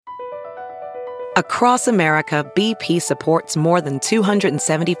Across America, BP supports more than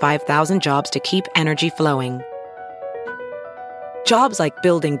 275,000 jobs to keep energy flowing. Jobs like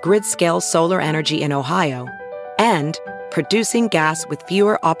building grid-scale solar energy in Ohio and producing gas with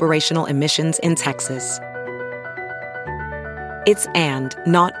fewer operational emissions in Texas. It's and,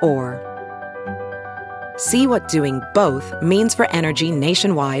 not or. See what doing both means for energy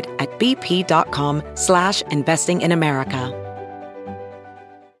nationwide at bp.com/investing in America.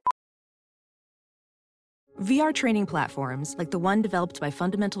 VR training platforms, like the one developed by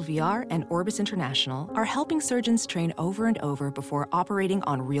Fundamental VR and Orbis International, are helping surgeons train over and over before operating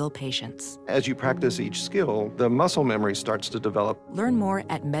on real patients. As you practice each skill, the muscle memory starts to develop. Learn more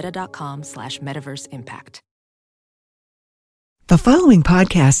at meta.com/metaverseimpact. The following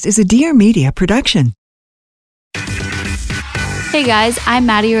podcast is a Dear Media production. Hey guys, I'm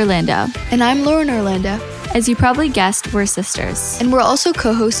Maddie Orlando. And I'm Lauren Orlando. As you probably guessed, we're sisters. And we're also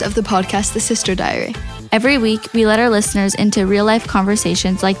co-hosts of the podcast, The Sister Diary. Every week, we let our listeners into real-life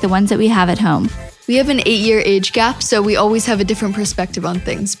conversations like the ones that we have at home. We have an 8-year age gap, so we always have a different perspective on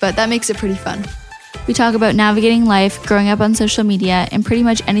things, but that makes it pretty fun. We talk about navigating life, growing up on social media, and pretty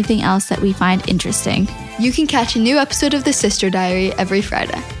much anything else that we find interesting. You can catch a new episode of The Sister Diary every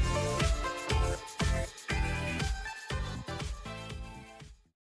Friday.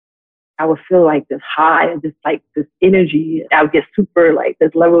 I would feel like this high and just like this energy. I would get super like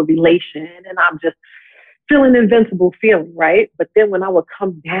this level of elation, and I'm just feeling invincible feeling, right? But then when I would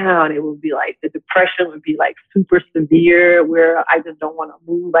come down, it would be like the depression would be like super severe where I just don't want to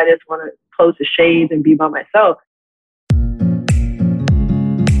move. I just want to close the shades and be by myself.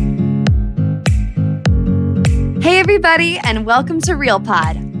 Hey everybody, and welcome to Real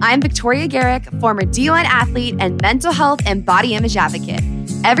Pod. I'm Victoria Garrick, former D1 athlete and mental health and body image advocate.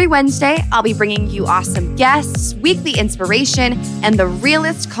 Every Wednesday, I'll be bringing you awesome guests, weekly inspiration, and the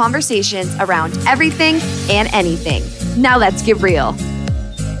realest conversations around everything and anything. Now let's get real.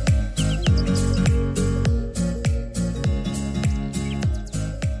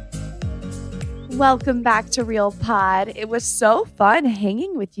 Welcome back to Real Pod. It was so fun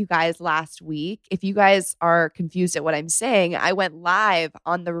hanging with you guys last week. If you guys are confused at what I'm saying, I went live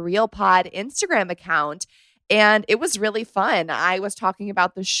on the Real Pod Instagram account, and it was really fun. I was talking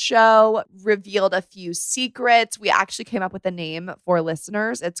about the show, revealed a few secrets. We actually came up with a name for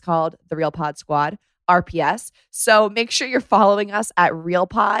listeners. It's called the Real Pod Squad, RPS. So make sure you're following us at Real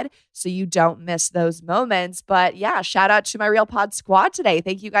Pod so you don't miss those moments. But yeah, shout out to my Real Pod Squad today.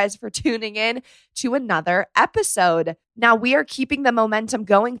 Thank you guys for tuning in to another episode. Now we are keeping the momentum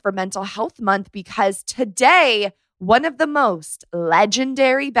going for Mental Health Month because today, one of the most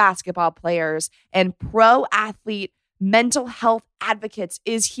legendary basketball players and pro athlete mental health advocates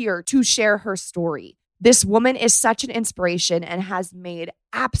is here to share her story. This woman is such an inspiration and has made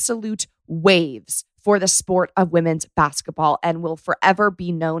absolute waves for the sport of women's basketball and will forever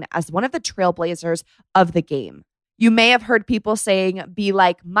be known as one of the trailblazers of the game. You may have heard people saying, be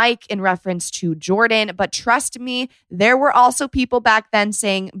like Mike in reference to Jordan, but trust me, there were also people back then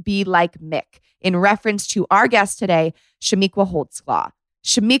saying, be like Mick, in reference to our guest today, Chamique Holdsclaw.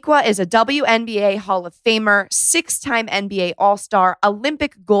 Chamique is a WNBA Hall of Famer, 6-time NBA All-Star,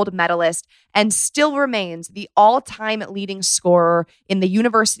 Olympic gold medalist, and still remains the all-time leading scorer in the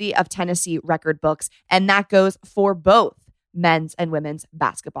University of Tennessee record books, and that goes for both men's and women's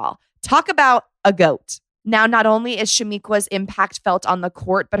basketball. Talk about a GOAT. Now, not only is Chamique's impact felt on the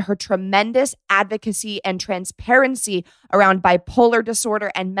court, but her tremendous advocacy and transparency around bipolar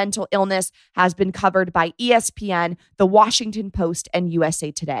disorder and mental illness has been covered by ESPN, The Washington Post, and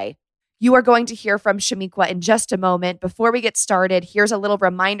USA Today. You are going to hear from Chamique in just a moment. Before we get started, here's a little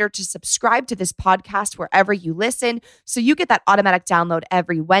reminder to subscribe to this podcast wherever you listen so you get that automatic download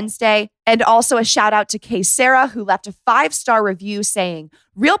every Wednesday. And also a shout out to Kay Sarah, who left a 5-star review saying,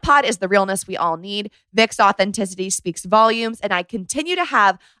 Real Pod is the realness we all need. Vic's authenticity speaks volumes, and I continue to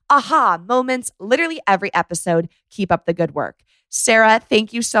have aha moments literally every episode. Keep up the good work. Sarah,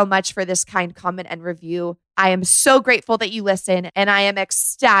 thank you so much for this kind comment and review. I am so grateful that you listen, and I am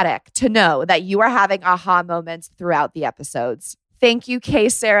ecstatic to know that you are having aha moments throughout the episodes. Thank you, Kay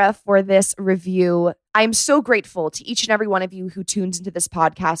Sarah, for this review. I'm so grateful to each and every one of you who tunes into this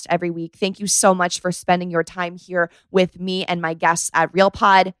podcast every week. Thank you so much for spending your time here with me and my guests at Real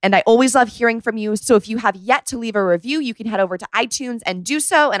Pod. And I always love hearing from you. So if you have yet to leave a review, you can head over to iTunes and do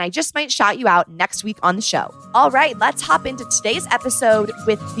so. And I just might shout you out next week on the show. All right, let's hop into today's episode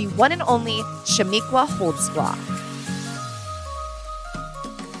with the one and only Chamique Holdsclaw.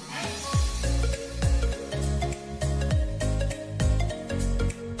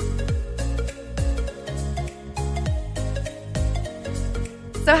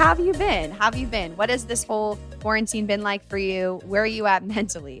 So So how have you been? How have you been? What has this whole quarantine been like for you? Where are you at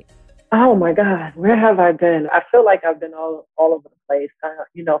mentally? Oh my God, where have I been? I feel like I've been all over the place.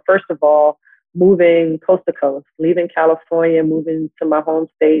 First of all, moving coast to coast, leaving California, moving to my home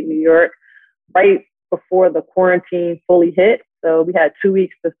state, New York, right before the quarantine fully hit. So we had 2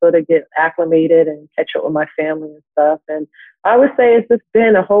 weeks to sort of get acclimated and catch up with my family and stuff. And I would say it's just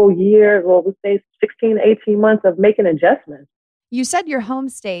been a whole year, well, we say 16, 18 months of making adjustments. You said your home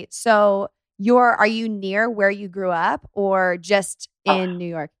state. So are you near where you grew up or just in New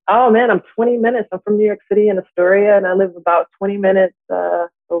York? Oh man, I'm 20 minutes. I'm from New York City in Astoria, and I live about 20 minutes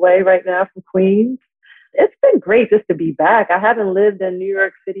away right now from Queens. It's been great just to be back. I haven't lived in New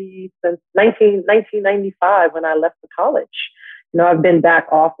York City since 1995 when I left for college. I've been back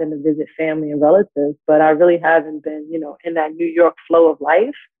often to visit family and relatives, but I really haven't been, in that New York flow of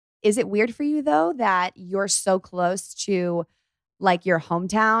life. Is it weird for you though that you're so close to like your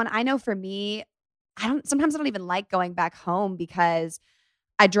hometown? I know for me, sometimes I don't even like going back home because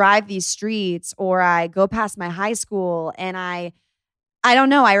I drive these streets or I go past my high school and I don't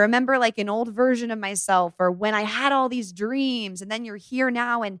know. I remember like an old version of myself or when I had all these dreams and then you're here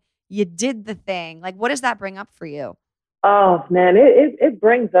now and you did the thing. Like, what does that bring up for you? Oh man, it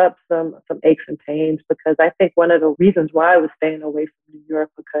brings up some aches and pains because I think one of the reasons why I was staying away from New York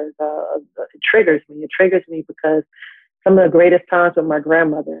because it triggers me. It triggers me because some of the greatest times with my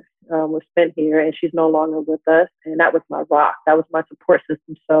grandmother were spent here, and she's no longer with us. And that was my rock. That was my support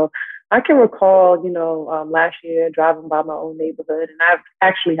system. So I can recall, last year driving by my own neighborhood, and I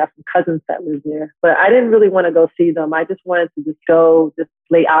actually have some cousins that live there, but I didn't really want to go see them. I just wanted to just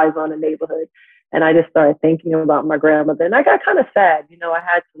lay eyes on the neighborhood. And I just started thinking about my grandmother, and I got kind of sad. I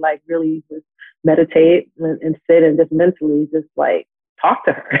had to like really just meditate and sit and just mentally just like talk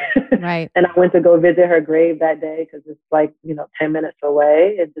to her. Right. And I went to go visit her grave that day because it's like, 10 minutes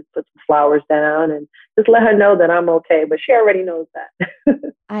away, and just put some flowers down and just let her know that I'm okay. But she already knows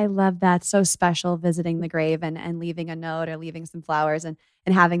that. I love that. So special visiting the grave and leaving a note or leaving some flowers and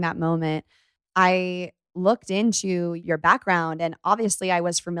having that moment. I looked into your background and obviously I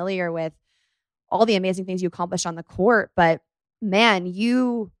was familiar with all the amazing things you accomplished on the court, but man,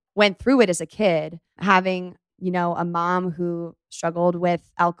 you went through it as a kid, having, a mom who struggled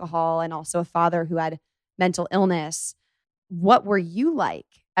with alcohol and also a father who had mental illness. What were you like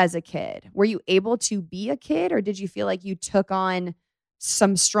as a kid? Were you able to be a kid or did you feel like you took on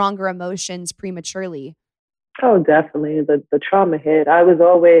some stronger emotions prematurely? Oh, definitely. The trauma hit. I was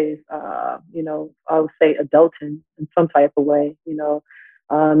always, I would say adulting in some type of way,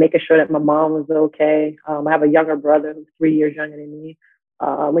 making sure that my mom was okay. I have a younger brother who's 3 years younger than me.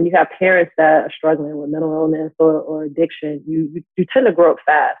 When you have parents that are struggling with mental illness or addiction, you tend to grow up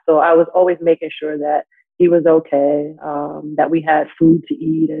fast. So I was always making sure that he was okay, that we had food to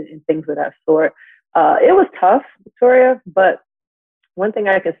eat and things of that sort. It was tough, Victoria, but one thing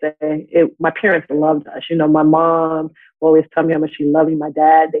I can say, my parents loved us. My mom always tell me how much she loved me. My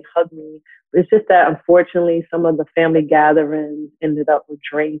dad, they hugged me. It's just that, unfortunately, some of the family gatherings ended up with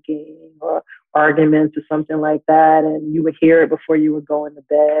drinking or arguments or something like that. And you would hear it before you were going to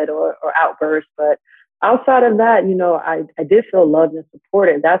bed or outbursts. But outside of that, I did feel loved and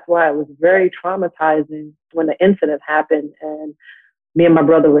supported. That's why it was very traumatizing when the incident happened. And me and my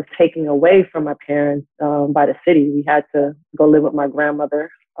brother was taken away from my parents by the city. We had to go live with my grandmother,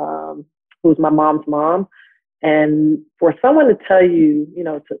 who's my mom's mom. And for someone to tell you,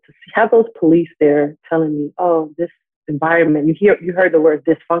 to have those police there telling me, oh, this environment, you heard the word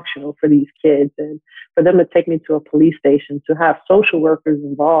dysfunctional for these kids, and for them to take me to a police station, to have social workers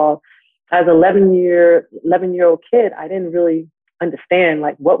involved. As an 11-year-old kid, I didn't really understand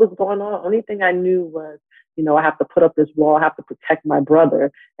like what was going on. Only thing I knew was, I have to put up this wall. I have to protect my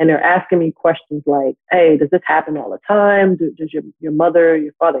brother. And they're asking me questions like, hey, does this happen all the time? Does your mother,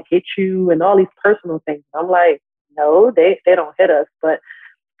 your father hit you? And all these personal things. And I'm like, no, they don't hit us. But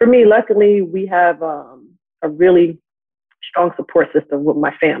for me, luckily, we have a really strong support system with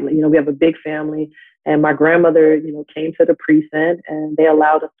my family. We have a big family. And my grandmother, came to the precinct and they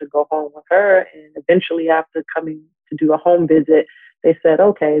allowed us to go home with her. And eventually, after coming to do a home visit, they said,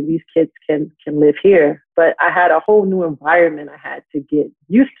 okay, these kids can live here. But I had a whole new environment I had to get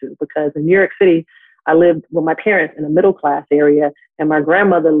used to because in New York City, I lived with my parents in a middle class area and my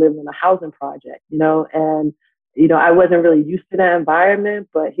grandmother lived in a housing project, and, I wasn't really used to that environment,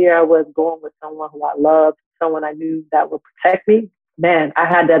 but here I was going with someone who I loved, someone I knew that would protect me. Man, I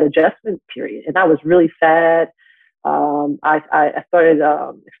had that adjustment period and I was really sad. I started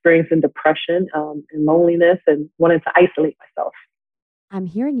experiencing depression and loneliness and wanted to isolate myself. I'm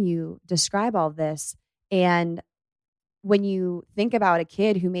hearing you describe all this and when you think about a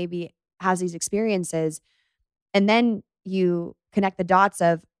kid who maybe has these experiences and then you connect the dots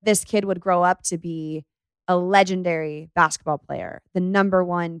of this kid would grow up to be a legendary basketball player, the number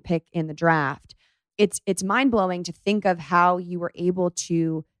one pick in the draft. It's mind-blowing to think of how you were able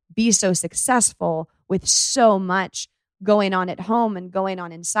to be so successful with so much going on at home and going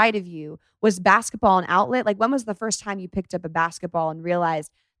on inside of you. Was basketball an outlet? Like, when was the first time you picked up a basketball and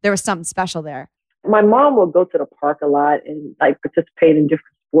realized there was something special there? My mom would go to the park a lot and like participate in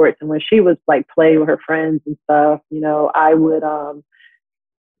different sports. And when she was like playing with her friends and stuff, I would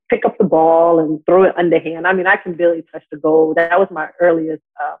pick up the ball and throw it underhand. I mean, I can barely touch the goal. That was my earliest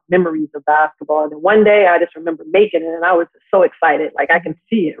memories of basketball. And then one day I just remember making it and I was just so excited. Like, I can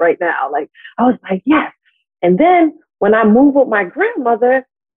see it right now. Like, I was like, yes. And then when I moved with my grandmother,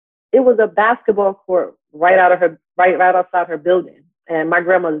 it was a basketball court right outside her building. And my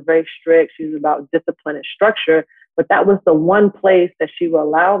grandmother was very strict. She was about discipline and structure. But that was the one place that she would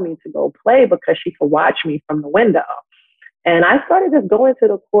allow me to go play because she could watch me from the window. And I started just going to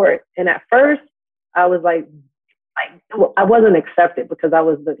the court. And at first, I was like I wasn't accepted because I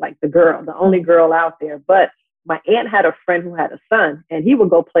was the only girl out there. But my aunt had a friend who had a son, and he would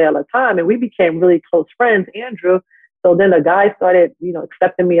go play all the time. And we became really close friends, Andrew. So then the guy started,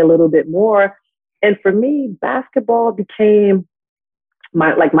 accepting me a little bit more. And for me, basketball became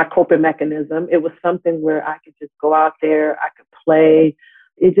my coping mechanism. It was something where I could just go out there, I could play.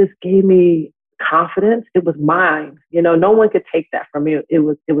 It just gave me confidence. It was mine. No one could take that from me. It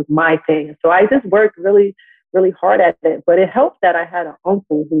was my thing. So I just worked really, really hard at it. But it helped that I had an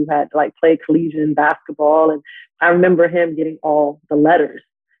uncle who had played collegiate basketball. And I remember him getting all the letters.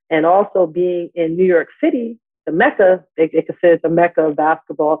 And also being in New York City, the Mecca, they consider it the Mecca of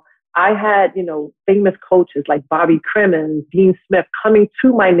basketball. I had, famous coaches like Bobby Crimmins, Dean Smith coming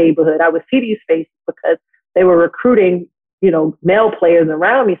to my neighborhood. I would see these faces because they were recruiting, male players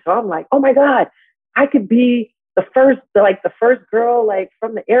around me. So I'm like, oh my God, I could be the first girl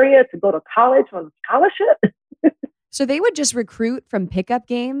from the area to go to college on a scholarship. So they would just recruit from pickup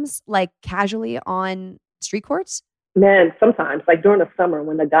games, casually on street courts? Man, sometimes, during the summer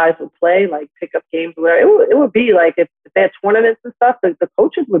when the guys would play, pickup games, where it would be if they had tournaments and stuff, the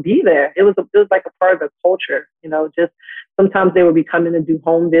coaches would be there. It was like a part of the culture, just sometimes they would be coming to do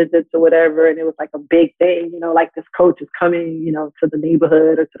home visits or whatever. And it was a big thing, this coach is coming, to the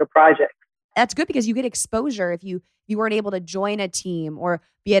neighborhood or to the project. That's good because you get exposure if you weren't able to join a team or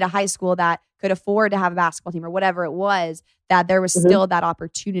be at a high school that could afford to have a basketball team or whatever it was, that there was still that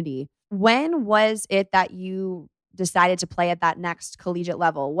opportunity. When was it that you decided to play at that next collegiate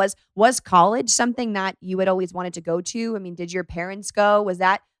level? Was college something that you had always wanted to go to? I mean, did your parents go? Was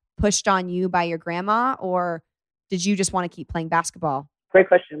that pushed on you by your grandma, or did you just want to keep playing basketball? Great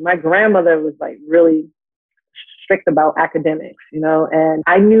question. My grandmother was really strict about academics, and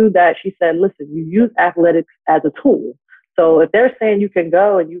I knew that she said, listen, you use athletics as a tool. So if they're saying you can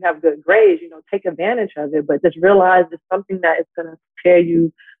go and you have good grades, take advantage of it, but just realize it's something that is going to prepare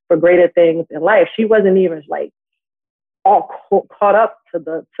you for greater things in life. She wasn't even all caught up to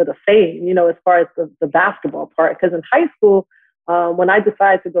the fame, as far as the basketball part. Because in high school, when I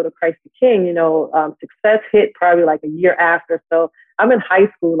decided to go to Christ the King, success hit probably a year after. So I'm in high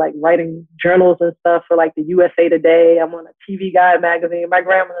school, writing journals and stuff for the USA Today. I'm on a TV Guide magazine. My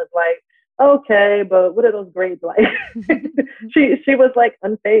grandmother's like, okay, but what are those grades like? She was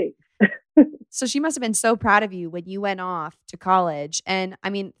unfazed. So she must have been so proud of you when you went off to college. And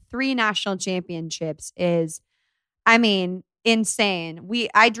 3 national championships is, insane.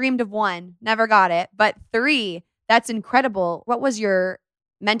 I dreamed of 1, never got it, but 3, that's incredible. What was your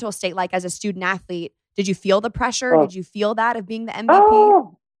mental state like as a student athlete? Did you feel the pressure? Did you feel that of being the MVP?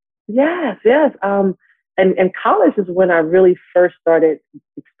 Oh, yes. And college is when I really first started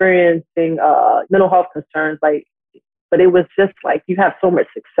experiencing mental health concerns. But it was just you have so much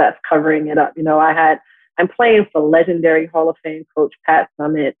success covering it up. I'm playing for legendary Hall of Fame coach Pat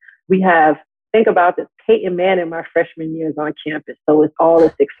Summitt. We have, think about this, Peyton Manning my freshman year is on campus. So it's all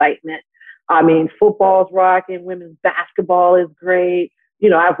this excitement. Football's rocking, women's basketball is great.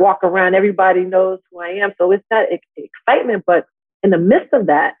 I walk around, everybody knows who I am. So it's that excitement. But in the midst of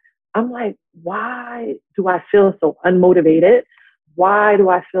that, I'm like, why do I feel so unmotivated? Why do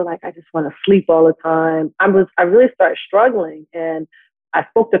I feel like I just want to sleep all the time? I really started struggling. And I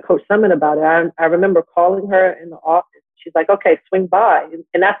spoke to Coach Summitt about it. I remember calling her in the office. She's like, okay, swing by.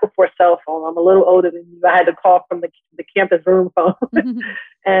 And that's before cell phone. I'm a little older than you. I had to call from the campus room phone.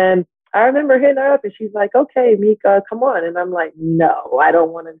 And I remember hitting her up and she's like, okay, Mika, come on. And I'm like, no, I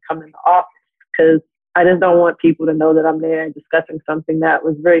don't want to come in the office because I just don't want people to know that I'm there discussing something that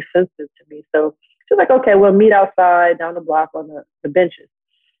was very sensitive to me. So She's like, okay, we'll meet outside down the block on the benches.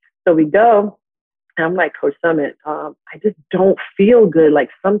 So we go, and I'm like, Coach Summit, I just don't feel good. Like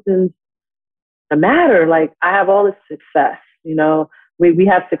something's the matter. Like I have all this success, you know, we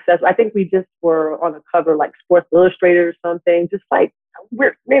have success. I think we just were on a cover like Sports Illustrated or something, just like we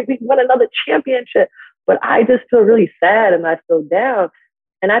won another championship. But I just feel really sad and I feel down.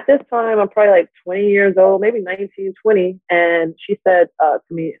 And at this time, I'm probably like 20 years old, maybe 19, 20. And she said to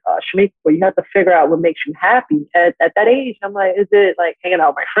me, Chamique, well, you have to figure out what makes you happy. At that age, I'm like, is it like hanging out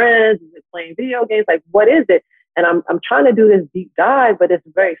with my friends? Is it playing video games? Like, what is it? And I'm trying to do this deep dive, but it's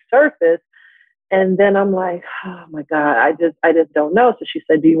very surface. And then I'm like, oh my God, I just don't know. So she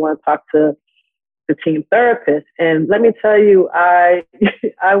said, do you want to talk to the team therapist? And let me tell you, I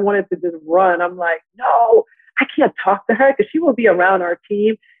wanted to just run. I'm like, no, I can't talk to her because she will be around our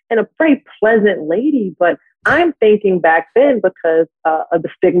team and a very pleasant lady. But I'm thinking back then because of the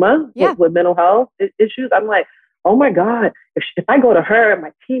stigma with mental health issues. I'm like, oh my God, if I go to her,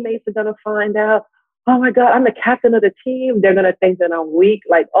 my teammates are going to find out. Oh my God, I'm the captain of the team. They're going to think that I'm weak.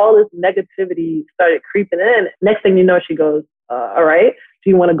 Like all this negativity started creeping in. Next thing you know, she goes, all right, do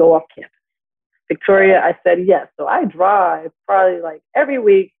you want to go off campus? Victoria, I said yes. So I drive probably like every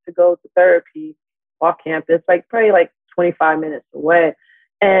week to go to therapy off campus, like probably like 25 minutes away.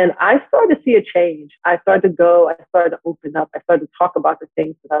 And I started to see a change. I started to go, I started to open up. I started to talk about the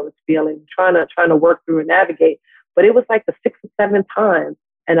things that I was feeling, trying to work through and navigate. But it was like the 6th or 7th time.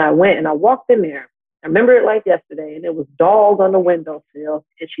 And I went and I walked in there. I remember it like yesterday, and it was dolls on the windowsill.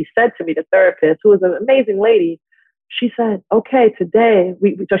 And she said to me, the therapist, who was an amazing lady, she said, okay, today,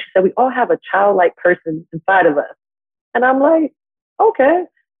 so she said, we all have a childlike person inside of us. And I'm like, okay.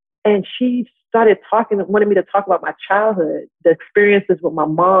 And she started wanted me to talk about my childhood, the experiences with my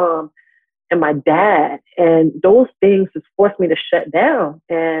mom and my dad. And those things just forced me to shut down.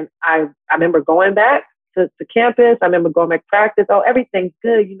 And I remember going back to campus. I remember going back to practice. Oh, everything's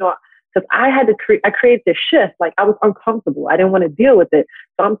good, you know, because I created this shift. Like I was uncomfortable. I didn't want to deal with it.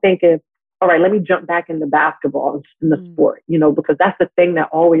 So I'm thinking, all right, let me jump back into basketball in the sport, you know, because that's the thing that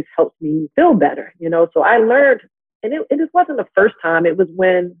always helps me feel better, you know. So I learned, and it just wasn't the first time. It was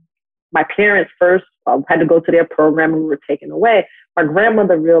when my parents first had to go to their program and we were taken away. My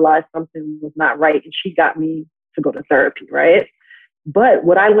grandmother realized something was not right, and she got me to go to therapy, right? But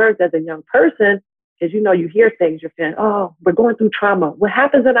what I learned as a young person is, you know, you hear things, you're feeling, oh, we're going through trauma. What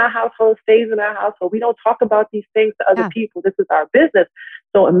happens in our household stays in our household. We don't talk about these things to other people. This is our business.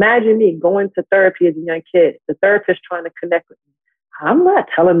 So imagine me going to therapy as a young kid, the therapist trying to connect with me. I'm not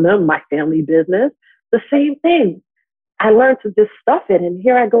telling them my family business. The same thing. I learned to just stuff it. And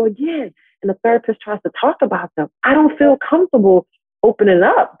here I go again. And the therapist tries to talk about them. I don't feel comfortable opening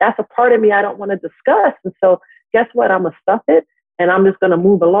up. That's a part of me I don't want to discuss. And so guess what? I'm going to stuff it. And I'm just going to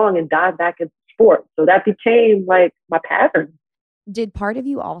move along and dive back into sport. So that became like my pattern. Did part of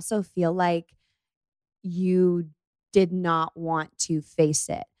you also feel like you did not want to face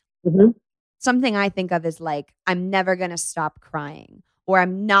it? Mm-hmm. Something I think of is like, I'm never going to stop crying, or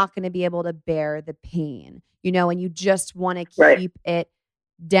I'm not going to be able to bear the pain, you know, and you just want to keep it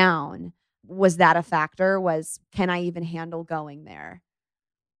down. Was that a factor? Can I even handle going there?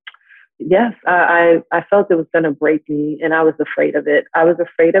 Yes, I felt it was going to break me, and I was afraid of it. I was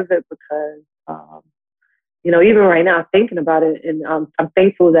afraid of it because, you know, even right now thinking about it, and I'm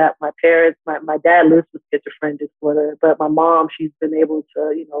thankful that my parents, my dad lives with schizophrenia disorder, but my mom, she's been able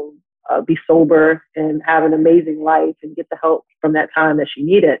to, you know, be sober and have an amazing life and get the help from that time that she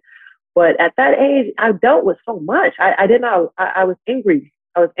needed. But at that age, I dealt with so much. I was angry.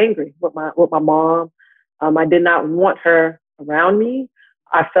 I was angry with my mom. I did not want her around me.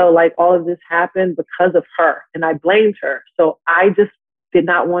 I felt like all of this happened because of her, and I blamed her. So I just did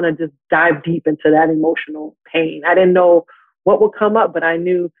not want to just dive deep into that emotional pain. I didn't know what would come up, but I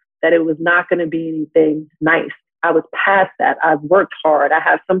knew that it was not going to be anything nice. I was past that. I've worked hard. I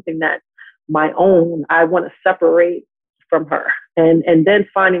have something that's my own. I want to separate from her. And then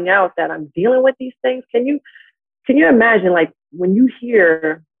finding out that I'm dealing with these things. Can you imagine, like, when you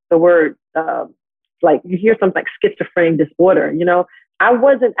hear the word, like you hear something like schizophrenic disorder, you know, I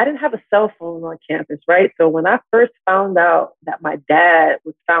didn't have a cell phone on campus, right? So when I first found out that my dad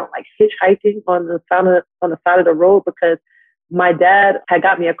was found like hitchhiking on the side of the road, because my dad had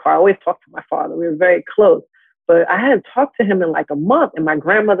got me a car. I always talked to my father. We were very close, but I hadn't talked to him in like a month, and my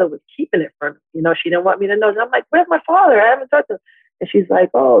grandmother was keeping it from me. You know, she didn't want me to know. And I'm like, where's my father? I haven't talked to him. And she's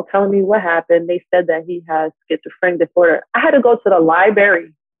like, oh, telling me what happened. They said that he has schizophrenic disorder. I had to go to the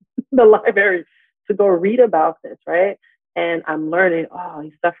library to go read about this, right? And I'm learning, oh,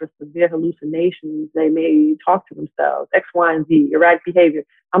 he suffers severe hallucinations. They may talk to themselves, X, Y, and Z, erratic behavior.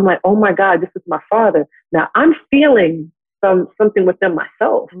 I'm like, oh my God, this is my father. Now I'm feeling something within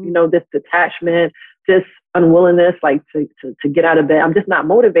myself, this detachment, this unwillingness, like to get out of bed. I'm just not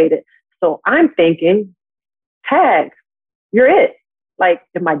motivated. So I'm thinking, tag, you're it. Like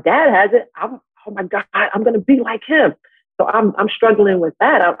if my dad has it, oh my God, I'm going to be like him. So I'm struggling with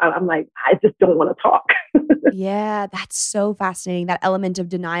that. I'm like, I just don't want to talk. Yeah, that's so fascinating. That element of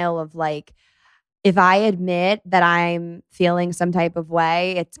denial of like, if I admit that I'm feeling some type of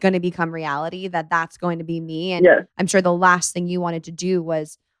way, it's going to become reality, that's going to be me. And yes. I'm sure the last thing you wanted to do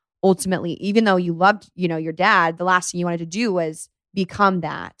was ultimately, even though you loved, your dad, the last thing you wanted to do was become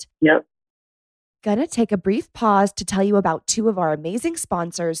that. Yep. Gonna take a brief pause to tell you about two of our amazing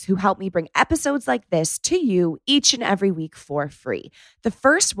sponsors who help me bring episodes like this to you each and every week for free. The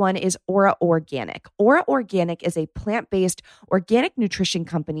first one is Aura Organic. Aura Organic is a plant-based organic nutrition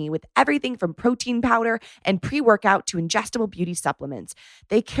company with everything from protein powder and pre-workout to ingestible beauty supplements.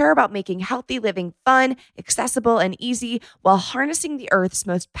 They care about making healthy living fun, accessible, and easy while harnessing the earth's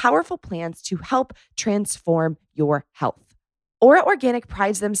most powerful plants to help transform your health. Aura Organic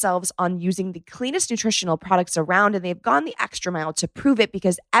prides themselves on using the cleanest nutritional products around, and they've gone the extra mile to prove it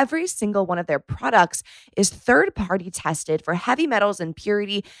because every single one of their products is third-party tested for heavy metals and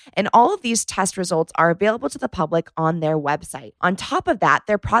purity, and all of these test results are available to the public on their website. On top of that,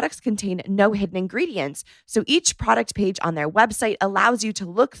 their products contain no hidden ingredients, so each product page on their website allows you to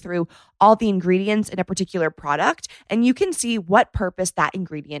look through all the ingredients in a particular product, and you can see what purpose that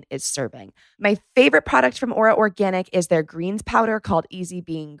ingredient is serving. My favorite product from Aura Organic is their greens powder called Easy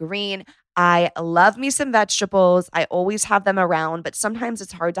Being Green. I love me some vegetables. I always have them around, but sometimes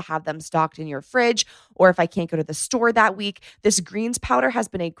it's hard to have them stocked in your fridge, or if I can't go to the store that week, this greens powder has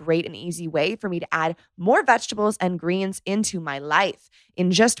been a great and easy way for me to add more vegetables and greens into my life.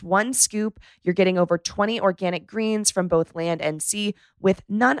 In just one scoop, you're getting over 20 organic greens from both land and sea with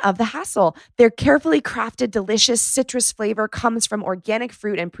none of the hassle. Their carefully crafted, delicious citrus flavor comes from organic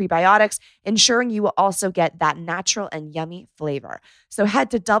fruit and prebiotics, ensuring you will also get that natural and yummy flavor. So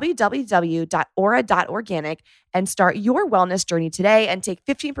head to www.aura.organic and start your wellness journey today and take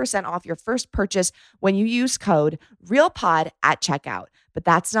 15% off your first purchase when you use code REALPOD at checkout. But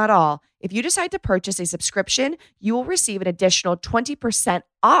that's not all. If you decide to purchase a subscription, you will receive an additional 20%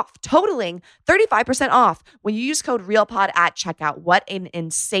 off, totaling 35% off when you use code REALPOD at checkout. What an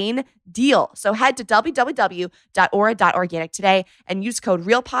insane deal. So head to www.aura.organic today and use code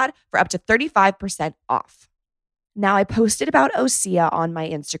REALPOD for up to 35% off. Now, I posted about Osea on my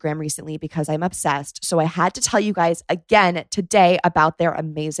Instagram recently because I'm obsessed. So I had to tell you guys again today about their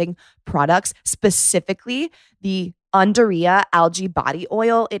amazing products, specifically the Undaria Algae Body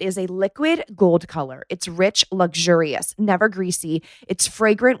Oil. It is a liquid gold color. It's rich, luxurious, never greasy. It's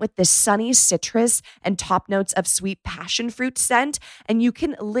fragrant with this sunny citrus and top notes of sweet passion fruit scent. And you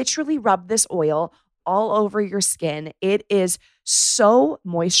can literally rub this oil all over your skin. It is so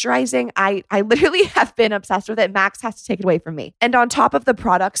moisturizing. I literally have been obsessed with it. Max has to take it away from me. And on top of the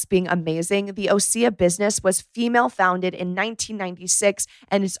products being amazing, the Osea business was female founded in 1996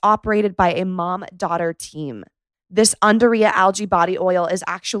 and is operated by a mom-daughter team. This Undaria algae body oil is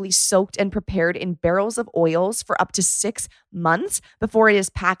actually soaked and prepared in barrels of oils for up to 6 months before it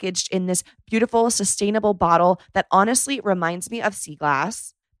is packaged in this beautiful, sustainable bottle that honestly reminds me of sea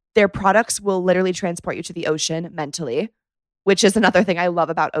glass. Their products will literally transport you to the ocean mentally, which is another thing I love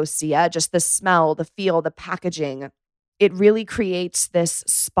about Osea, just the smell, the feel, the packaging. It really creates this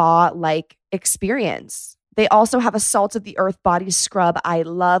spa-like experience. They also have a salt of the earth body scrub I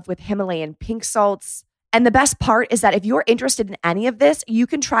love with Himalayan pink salts. And the best part is that if you're interested in any of this, you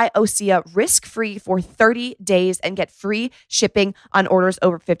can try Osea risk-free for 30 days and get free shipping on orders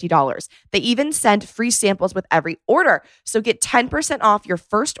over $50. They even send free samples with every order. So get 10% off your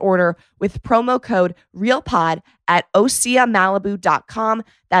first order with promo code REALPOD at OseaMalibu.com.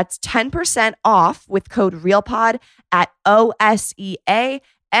 That's 10% off with code REALPOD at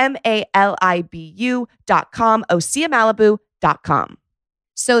OseaMalibu.com, OseaMalibu.com.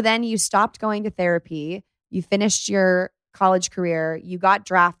 So then you stopped going to therapy, you finished your college career, you got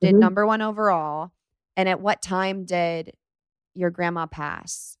drafted number 1 overall. And at what time did your grandma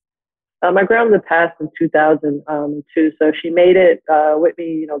pass? My grandma passed in 2002. So she made it with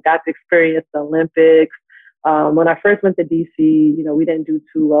me, got to experience the Olympics. When I first went to DC, we didn't do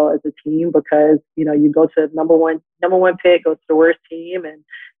too well as a team because, you go to number one pick, goes to the worst team. And,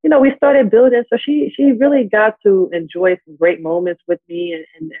 we started building. So she really got to enjoy some great moments with me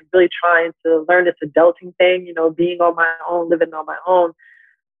and really trying to learn this adulting thing, being on my own, living on my own.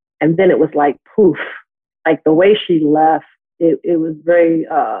 And then it was like, poof, like the way she left, it was very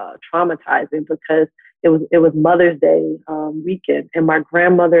traumatizing because it was Mother's Day weekend, and my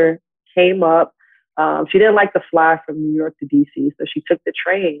grandmother came up. She didn't like to fly from New York to DC, so she took the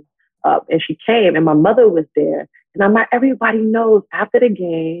train up, and she came, and my mother was there. And everybody knows after the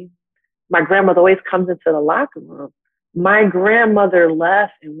game, my grandmother always comes into the locker room. My grandmother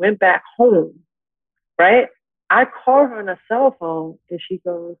left and went back home, right? I call her on a cell phone, and she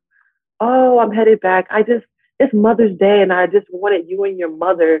goes, "Oh, I'm headed back. It's Mother's Day, and I just wanted you and your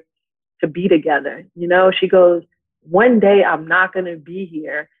mother to be together." She goes, "One day I'm not going to be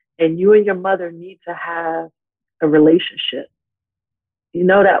here, and you and your mother need to have a relationship."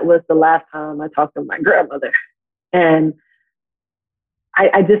 That was the last time I talked to my grandmother. And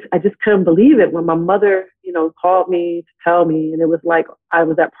I just couldn't believe it when my mother, called me to tell me, and it was like I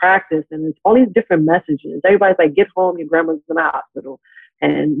was at practice, and it's all these different messages. Everybody's like, "Get home, your grandma's in the hospital."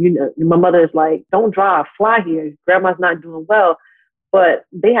 And, my mother is like, "Don't drive, fly here. Grandma's not doing well." But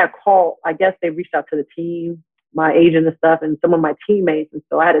they had called, I guess they reached out to the team, my agent and stuff, and some of my teammates. And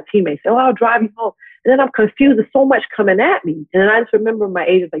so I had a teammate say, "Oh, I'll drive you home." And then I'm confused. There's so much coming at me. And then I just remember my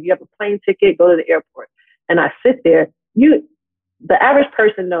agent's like, "You have a plane ticket, go to the airport." And I sit there. The average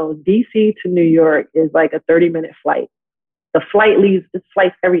person knows DC to New York is like a 30-minute flight. The flight it's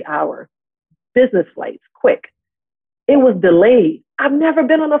flights every hour. Business flights, quick. It was delayed. I've never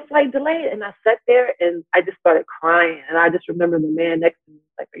been on a flight delayed. And I sat there and I just started crying. And I just remember the man next to me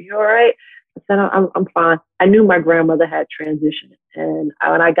was like, "Are you all right?" I said, I'm fine. I knew my grandmother had transitioned. And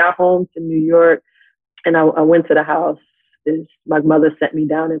when I got home to New York and I went to the house, my mother sat me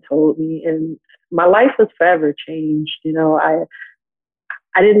down and told me, and my life was forever changed.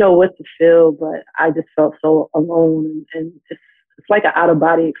 I didn't know what to feel, but I just felt so alone, and it's like an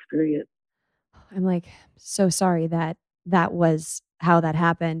out-of-body experience. I'm like, so sorry that was how that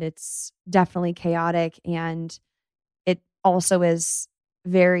happened. It's definitely chaotic, and it also is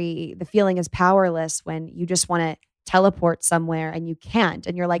the feeling is powerless when you just want to teleport somewhere and you can't,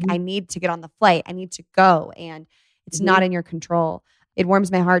 and you're like, I need to get on the flight, I need to go, and it's not in your control. It warms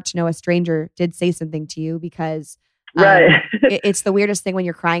my heart to know a stranger did say something to you, because right. It's the weirdest thing when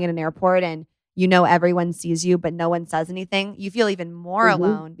you're crying in an airport and everyone sees you, but no one says anything. You feel even more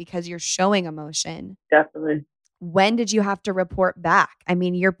alone because you're showing emotion. Definitely. When did you have to report back? I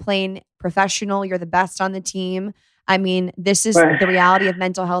mean, you're playing professional. You're the best on the team. I mean, this is the reality of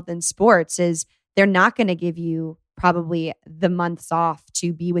mental health in sports is they're not going to give you probably the months off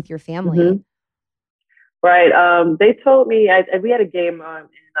to be with your family. Right. They told me, we had a game on,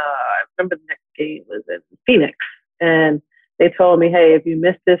 I remember the next game was in Phoenix. And they told me, "Hey, if you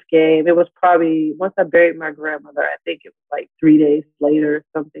miss this game," it was probably once I buried my grandmother, I think it was like 3 days later or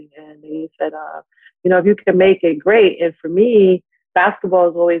something. And they said, "If you can make it, great." And for me, basketball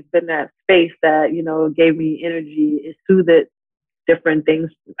has always been that space that, gave me energy. It soothed different things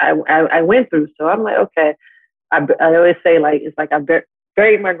I went through. So I'm like, okay, I always say, like, it's like I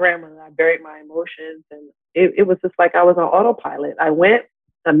buried my grandmother, I buried my emotions. And it was just like I was on autopilot. I went,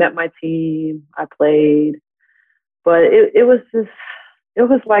 I met my team, I played. But it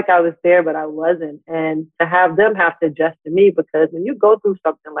was like I was there, but I wasn't. And to have them have to adjust to me, because when you go through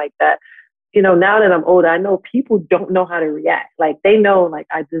something like that, now that I'm older, I know people don't know how to react. Like, they know, like,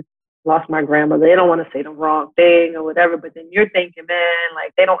 I just lost my grandmother. They don't want to say the wrong thing or whatever. But then you're thinking, man,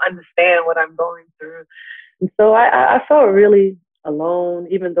 like, they don't understand what I'm going through. And so I felt really alone,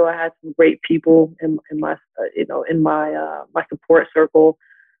 even though I had some great people in my my support circle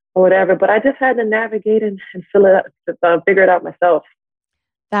or whatever, but I just had to navigate and figure it out myself.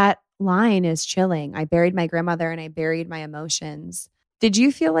 That line is chilling. I buried my grandmother and I buried my emotions. Did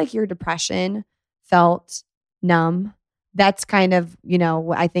you feel like your depression felt numb? That's kind of,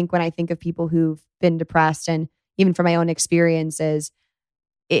 I think when I think of people who've been depressed, and even from my own experiences,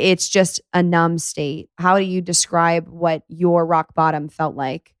 it's just a numb state. How do you describe what your rock bottom felt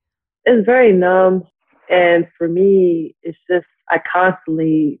like? It's very numb. And for me, it's just, I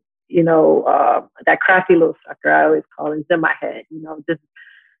constantly, that crappy little sucker, I always call it, is in my head, just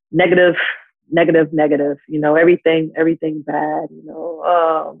negative, everything bad,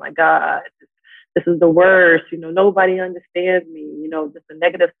 oh my God, this is the worst, nobody understands me, just the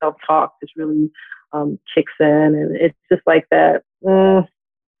negative self-talk just really kicks in. And it's just like that,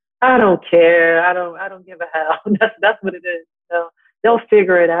 I don't care, I don't give a hell. That's what it is. They'll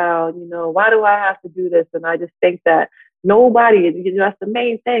figure it out. Why do I have to do this? And I just think that nobody, that's the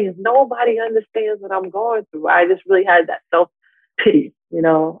main thing, is nobody understands what I'm going through. I just really had that self-pity,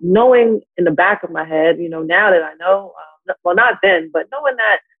 knowing in the back of my head, now that I know, well, not then, but knowing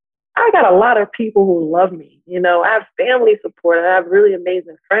that I got a lot of people who love me. I have family support. I have really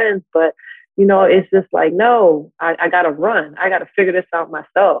amazing friends, but, it's just like, no, I got to run. I got to figure this out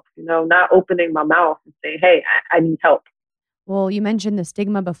myself, not opening my mouth and saying, hey, I need help. Well, you mentioned the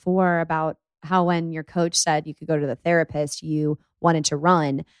stigma before about how when your coach said you could go to the therapist, you wanted to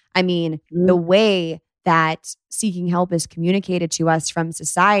run. I mean, the way that seeking help is communicated to us from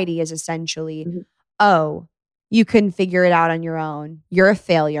society is essentially, oh, you couldn't figure it out on your own. You're a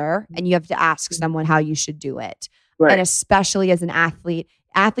failure and you have to ask someone how you should do it. Right. And especially as an athlete,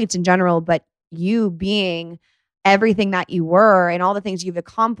 athletes in general, but you being everything that you were and all the things you've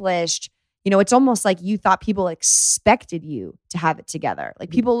accomplished, it's almost like you thought people expected you to have it together. Like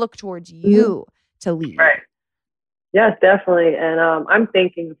people look towards you to lead. Right. Yes, definitely. And I'm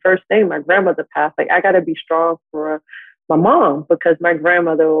thinking the first thing, my grandmother passed, like I got to be strong for my mom, because my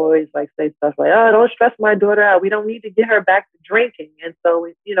grandmother always say stuff like, oh, don't stress my daughter out. We don't need to get her back to drinking. And so,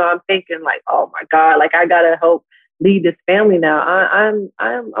 I'm thinking like, oh my God, like I got to help lead this family now. I'm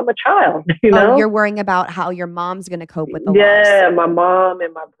a child, Oh, you're worrying about how your mom's going to cope with the loss. Yeah, my mom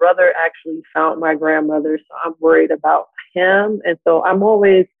and my brother actually found my grandmother, so I'm worried about him. And so I'm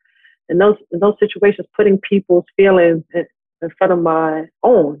always in those situations putting people's feelings in front of my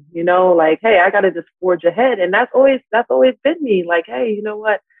own, like, hey, I got to just forge ahead. And that's always been me. Like, hey, you know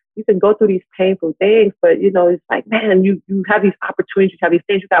what? You can go through these painful things, but it's like, man, you have these opportunities, you have these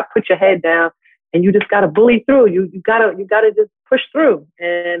things, you got to put your head down and you just got to bully through. You got to just push through.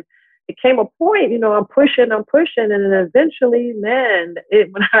 And it came a point, I'm pushing. And then eventually, man,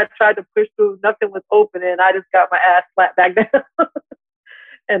 when I tried to push through, nothing was open and I just got my ass flat back down.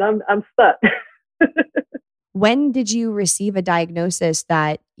 And I'm stuck. When did you receive a diagnosis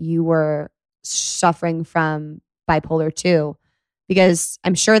that you were suffering from bipolar 2? Because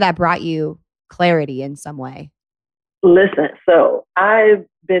I'm sure that brought you clarity in some way. Listen, so I've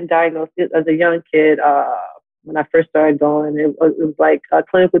been diagnosed as a young kid. When I first started going, it was like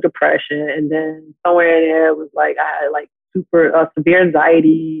clinical depression. And then somewhere in there, it was like I had like super severe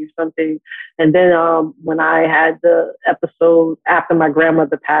anxiety or something. And then when I had the episode after my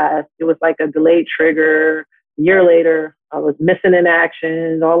grandmother passed, it was like a delayed trigger. A year later, I was missing in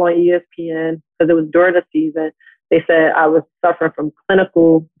action, all on ESPN, because it was during the season. They said I was suffering from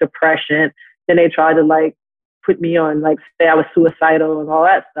clinical depression. Then they tried to put me on, say I was suicidal and all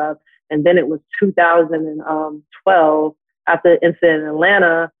that stuff. And then it was 2012 after the incident in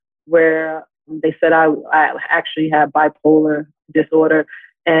Atlanta where they said I actually had bipolar disorder.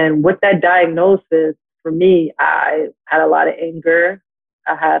 And with that diagnosis, for me, I had a lot of anger.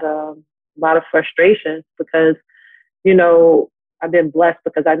 I had a lot of frustration because, I've been blessed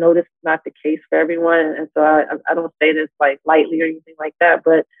because I know this is not the case for everyone. And so I don't say this lightly or anything like that,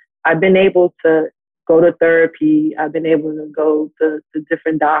 but I've been able to go to therapy. I've been able to go to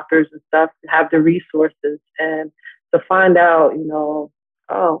different doctors and stuff, to have the resources and to find out,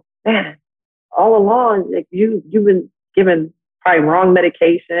 oh man, all along, you've been given probably wrong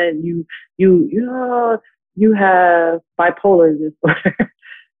medication. You have bipolar disorder.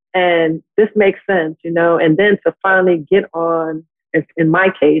 And this makes sense, and then to finally get on, in my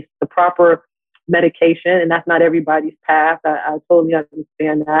case, the proper medication, and that's not everybody's path. I totally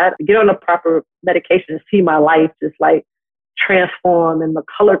understand that. To get on the proper medication and see my life just transform and the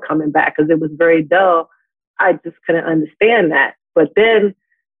color coming back, because it was very dull. I just couldn't understand that. But then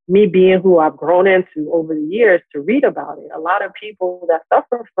me being who I've grown into over the years to read about it, a lot of people that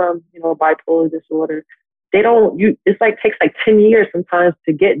suffer from, bipolar disorder, it's takes 10 years sometimes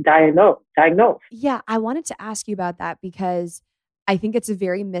to get diagnosed. Yeah, I wanted to ask you about that because I think it's a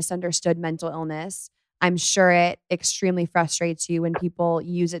very misunderstood mental illness. I'm sure it extremely frustrates you when people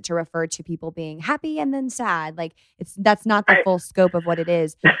use it to refer to people being happy and then sad. That's not the full scope of what it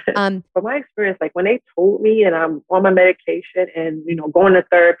is. From my experience, when they told me and I'm on my medication and, going to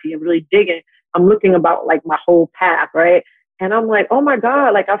therapy and really digging, I'm looking about my whole path, right? And I'm like, oh my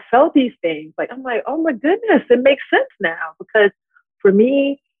God, I felt these things. I'm like, oh my goodness, it makes sense now. Because for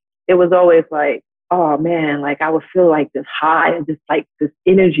me, it was always oh man, I would feel this high and just this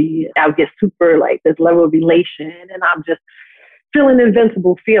energy. I would get super this level of elation and I'm just feeling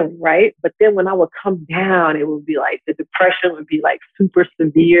invincible feeling, right? But then when I would come down, it would be the depression would be super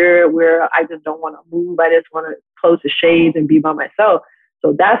severe where I just don't want to move. I just want to close the shades and be by myself.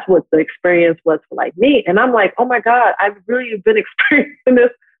 So that's what the experience was for me. And I'm like, oh my God, I've really been experiencing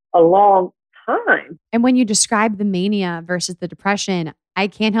this a long time. And when you describe the mania versus the depression, I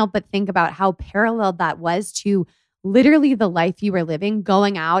can't help but think about how parallel that was to literally the life you were living,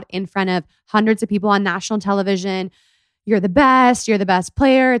 going out in front of hundreds of people on national television. You're the best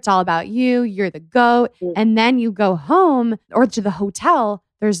player. It's all about you. You're the GOAT. Mm-hmm. And then you go home or to the hotel.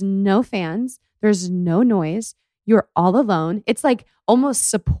 There's no fans. There's no noise. You're all alone. It's like almost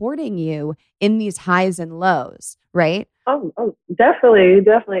supporting you in these highs and lows, right? Oh, definitely,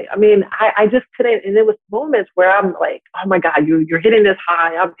 definitely. I mean, I just couldn't, and there was moments where I'm like, oh my God, you're hitting this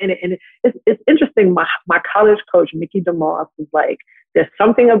high. I'm in it, and it's interesting. My college coach, Mickey DeMoss, was like, there's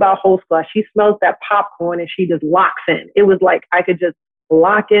something about Holdsclaw. She smells that popcorn and she just locks in. It was like I could just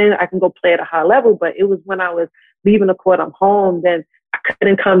lock in. I can go play at a high level, but it was when I was leaving the court, I'm home, then I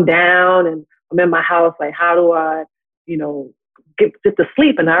couldn't come down, and I'm in my house. Like, how do I, get to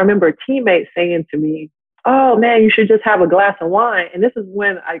sleep? And I remember a teammate saying to me, oh man, you should just have a glass of wine. And this is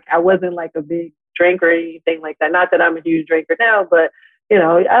when I wasn't like a big drinker or anything like that. Not that I'm a huge drinker now, but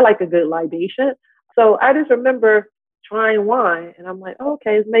I like a good libation. So I just remember trying wine, and I'm like, oh,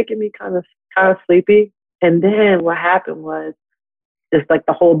 okay, it's making me kind of sleepy. And then what happened was it's like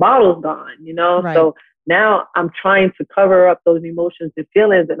the whole bottle's gone, Right. So now I'm trying to cover up those emotions and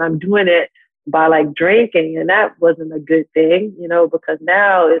feelings, and I'm doing it by like drinking, and that wasn't a good thing, because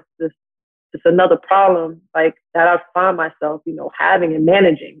now it's another problem like that I find myself, having and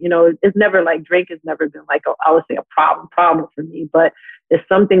managing. It's never like drink has never been like I would say a problem for me, but it's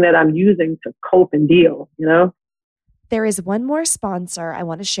something that I'm using to cope and deal. There is one more sponsor I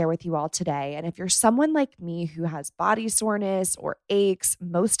want to share with you all today. And if you're someone like me who has body soreness or aches,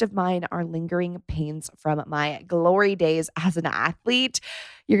 most of mine are lingering pains from my glory days as an athlete.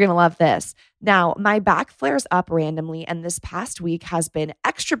 You're going to love this. Now, my back flares up randomly, and this past week has been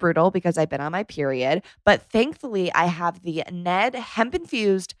extra brutal because I've been on my period. But thankfully, I have the Ned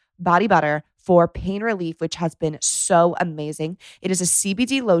hemp-infused body butter for pain relief, which has been so amazing. It is a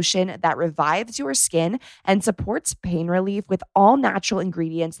CBD lotion that revives your skin and supports pain relief with all natural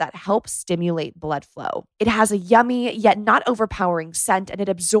ingredients that help stimulate blood flow. It has a yummy yet not overpowering scent, and it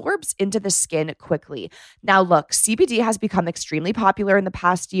absorbs into the skin quickly. Now look, CBD has become extremely popular in the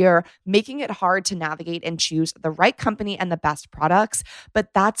past year, making it hard to navigate and choose the right company and the best products.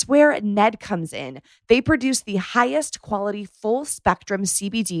 But that's where Ned comes in. They produce the highest quality full spectrum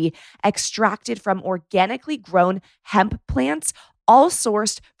CBD extracted from organically grown hemp plants, all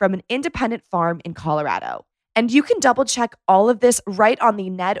sourced from an independent farm in Colorado. And you can double check all of this right on the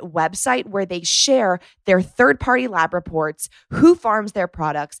Ned website, where they share their third-party lab reports, who farms their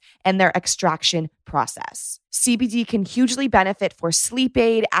products, and their extraction process. CBD can hugely benefit for sleep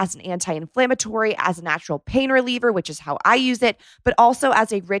aid, as an anti-inflammatory, as a natural pain reliever, which is how I use it, but also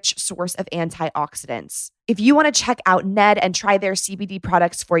as a rich source of antioxidants. If you want to check out Ned and try their CBD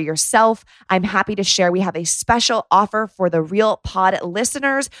products for yourself, I'm happy to share we have a special offer for the Real Pod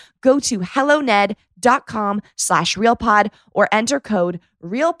listeners. Go to helloned.com/realpod or enter code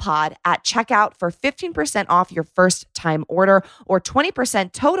REALPOD at checkout for 15% off your first time order or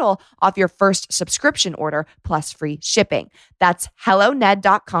 20% total off your first subscription order plus free shipping. That's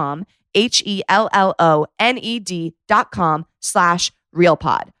helloned.com, helloned.com/realpod,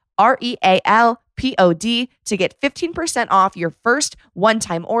 REALPOD, to get 15% off your first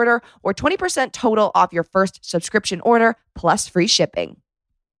one-time order or 20% total off your first subscription order plus free shipping.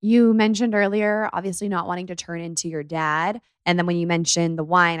 You mentioned earlier, obviously not wanting to turn into your dad. And then when you mentioned the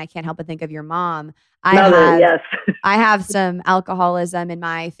wine, I can't help but think of your mom. Yes. I have some alcoholism in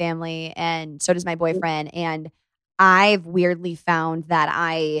my family, and so does my boyfriend. And I've weirdly found that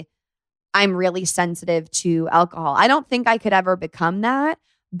I'm really sensitive to alcohol. I don't think I could ever become that,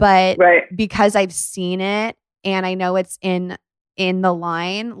 but because I've seen it and I know it's in the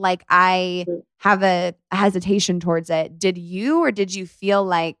line, like I have a hesitation towards it. Did you, or did you feel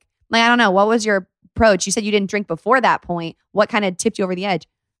like I don't know, what was your approach? You said you didn't drink before that point. What kind of tipped you over the edge?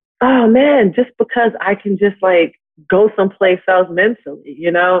 Oh man, just because I can just like go someplace else mentally,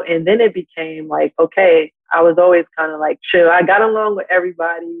 and then it became like, okay, I was always kind of like chill. I got along with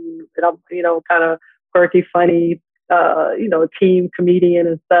everybody, and I'm, kind of quirky, funny, team comedian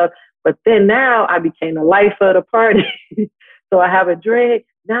and stuff. But then now I became the life of the party. So I have a drink.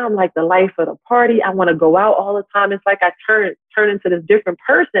 Now I'm like the life of the party. I want to go out all the time. It's like I turn into this different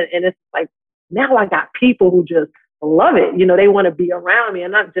person. And it's like, now I got people who just love it. They want to be around me.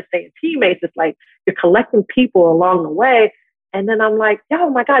 And I'm not just saying teammates. It's like you're collecting people along the way. And then I'm like, oh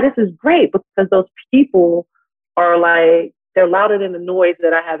my God, this is great, because those people are like, they're louder than the noise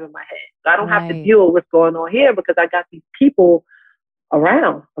that I have in my head. So I don't have to deal with what's going on here because I got these people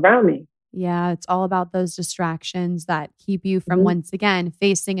around me. Yeah, it's all about those distractions that keep you from once again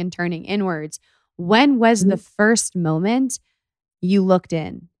facing and turning inwards. When was the first moment you looked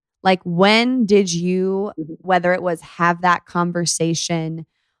in? Like, when did you, whether it was have that conversation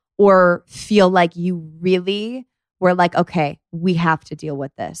or feel like you really were like, okay, we have to deal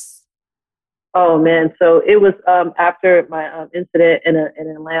with this? Oh man, so it was after my incident in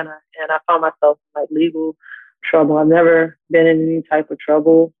Atlanta, and I found myself in like legal trouble. I've never been in any type of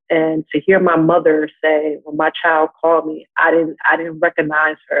trouble. And to hear my mother say, when my child called me, I didn't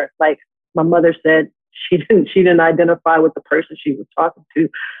recognize her. Like my mother said, she didn't identify with the person she was talking to.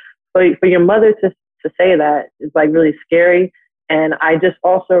 For your mother to say that is like really scary. And I just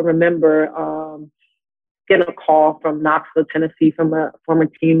also remember getting a call from Knoxville, Tennessee, from a former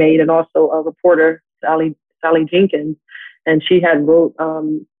teammate and also a reporter, Sally Jenkins, and she had wrote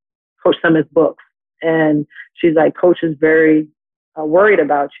Coach Summit's books. And she's like, Coach is very worried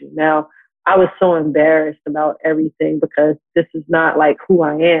about you. Now, I was so embarrassed about everything because this is not like who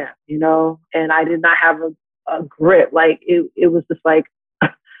I am, you know, and I did not have a grip. Like it was just like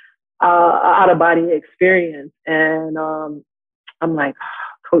out of body experience. And I'm like,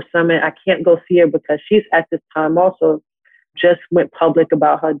 Coach Summit, I can't go see her because she's at this time also just went public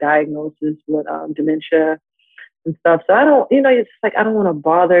about her diagnosis with dementia and stuff. So I don't, you know, it's like, I don't want to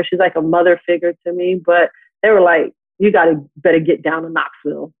bother her. She's like a mother figure to me, but they were like, you better get down to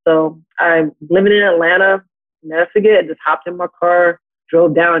Knoxville. So I'm living in Atlanta, never forget, just hopped in my car,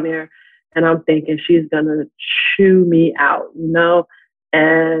 drove down there, and I'm thinking she's going to chew me out, you know?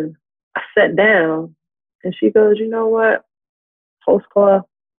 And I sat down and she goes, you know what, Holdsclaw,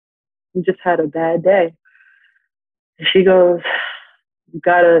 you just had a bad day. And she goes, you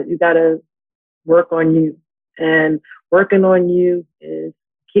gotta work on you. And working on you is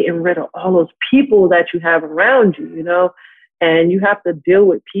getting rid of all those people that you have around you, you know? And you have to deal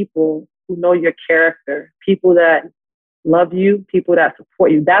with people who know your character, people that love you, people that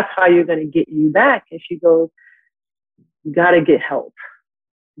support you. That's how you're going to get you back. And she goes, you got to get help.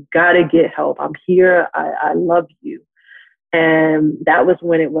 You got to get help. I'm here. I love you. And that was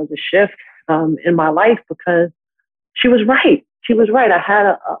when it was a shift in my life because she was right. She was right. I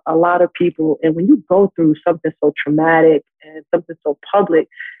had a lot of people. And when you go through something so traumatic and something so public,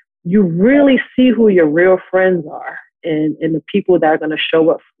 you really see who your real friends are and the people that are going to show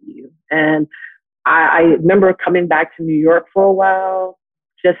up for you. And I remember coming back to New York for a while,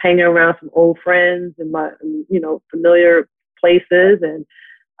 just hanging around some old friends in my, you know, familiar places. And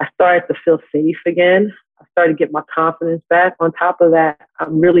I started to feel safe again. I started to get my confidence back. On top of that,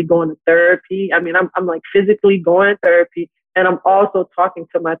 I'm really going to therapy. I mean, I'm like physically going to therapy. And I'm also talking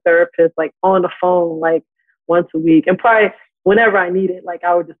to my therapist, like on the phone, like once a week. And probably whenever I need it, like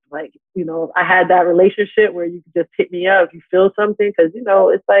I would just like, you know, I had that relationship where you could just hit me up if you feel something. Cause, you know,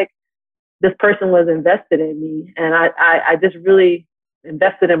 it's like this person was invested in me. And I just really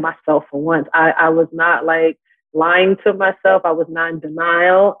invested in myself for once. I was not like lying to myself. I was not in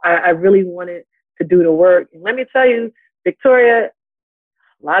denial. I really wanted to do the work. And let me tell you, Victoria,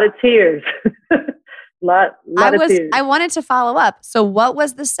 a lot of tears. lot of tears. I wanted to follow up. So what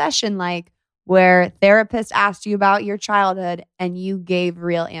was the session like where therapists asked you about your childhood and you gave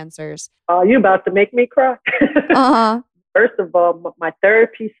real answers? Oh, you about to make me cry. Uh-huh. First of all, my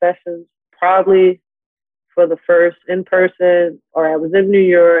therapy sessions probably for the first in-person, or I was in New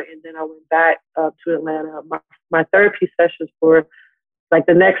York and then I went back up to Atlanta. My therapy sessions for like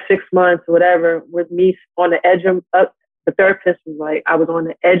the next 6 months or whatever with me on the edge of the therapist was like, I was on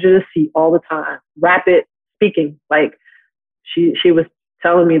the edge of the seat all the time, rapid speaking. Like she was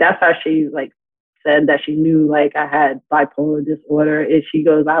telling me, that's how she like said that she knew like I had bipolar disorder. And she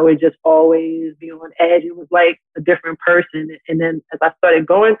goes, I would just always be on edge. It was like a different person. And then as I started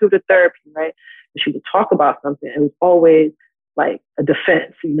going through the therapy, right, and she would talk about something, it was always like a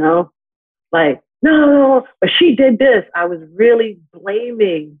defense, you know, like, no, but she did this. I was really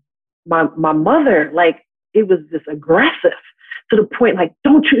blaming my mother. Like, it was just aggressive to the point, like,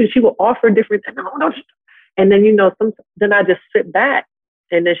 don't you, she would offer different things. No. And then, you know, then I just sit back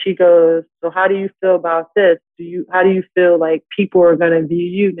and then she goes, so how do you feel about this? How do you feel like people are going to view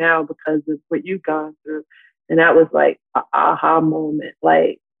you now because of what you've gone through? And that was like an aha moment.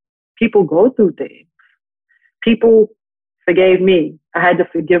 Like, people go through things. People forgave me. I had to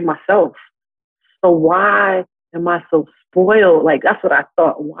forgive myself. So why am I so spoiled? Like, that's what I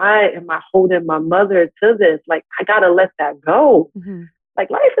thought. Why am I holding my mother to this? Like, I got to let that go. Mm-hmm.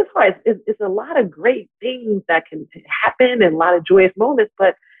 Like, life is hard. It's a lot of great things that can happen and a lot of joyous moments,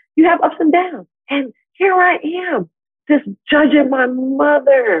 but you have ups and downs. And here I am, just judging my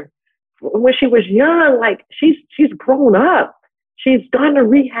mother when she was young. Like, she's grown up. She's gone to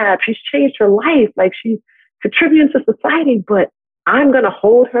rehab. She's changed her life. Like, she's contributing to society, but I'm going to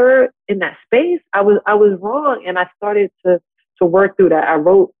hold her in that space. I was wrong. And I started to work through that. I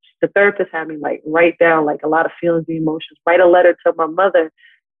wrote, the therapist had me like write down like a lot of feelings and emotions, write a letter to my mother.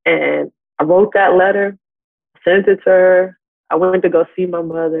 And I wrote that letter, sent it to her. I went to go see my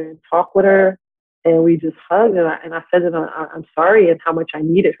mother and talk with her. And we just hugged. And I said that I'm sorry and how much I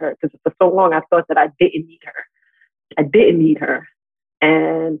needed her. Because for so long, I thought that I didn't need her. I didn't need her.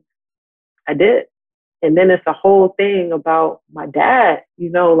 And I did. And then it's a whole thing about my dad,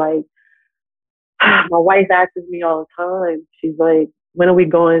 like my wife asks me all the time. She's like, when are we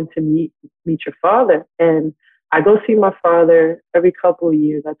going to meet your father? And I go see my father every couple of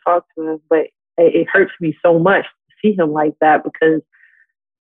years. I talk to him, but it hurts me so much to see him like that because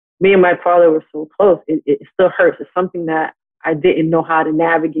me and my father were so close. It still hurts. It's something that I didn't know how to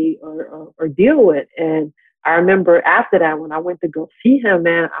navigate or deal with. And I remember after that, when I went to go see him,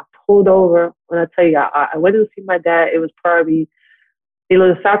 man, I pulled over. When I tell you, I went to see my dad. It was probably, he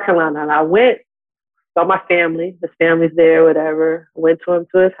lives in South Carolina. And I went, saw my family. His family's there, whatever. I went to him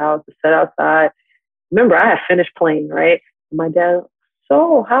to his house to sit outside. Remember, I had finished playing, right? And my dad,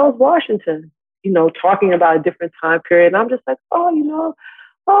 so how's Washington? Talking about a different time period. And I'm just like, oh,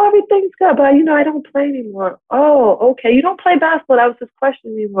 everything's good, but, I don't play anymore. Oh, okay. You don't play basketball. That was his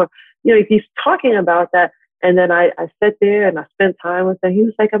question anymore. He's talking about that. And then I sat there and I spent time with him. He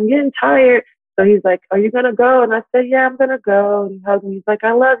was like, I'm getting tired. So he's like, are you going to go? And I said, yeah, I'm going to go. And he hugged me. He's like,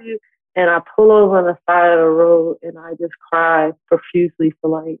 I love you. And I pull over on the side of the road and I just cried profusely for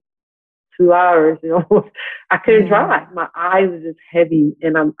like 2 hours. I couldn't drive. My eyes are just heavy.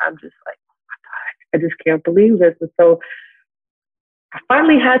 And I'm just like, oh my God, I just can't believe this. And so I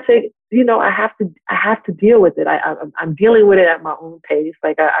finally had to, I have to deal with it. I'm dealing with it at my own pace.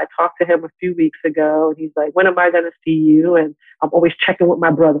 Like I talked to him a few weeks ago and he's like, when am I going to see you? And I'm always checking with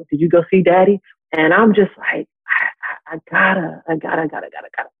my brother. Did you go see daddy? And I'm just like, I gotta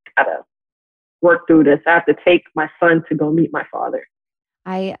work through this. I have to take my son to go meet my father.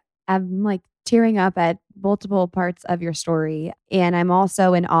 I am like tearing up at multiple parts of your story. And I'm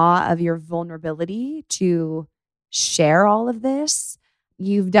also in awe of your vulnerability to share all of this.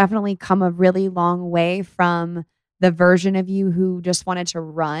 You've definitely come a really long way from the version of you who just wanted to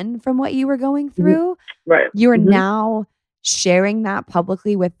run from what you were going through. Mm-hmm. Right. You are now sharing that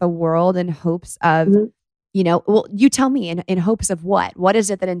publicly with the world in hopes of, well, you tell me in hopes of what? What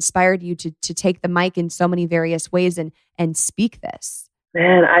is it that inspired you to take the mic in so many various ways and speak this?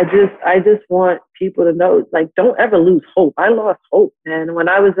 Man, I just want people to know, like, don't ever lose hope. I lost hope, man. When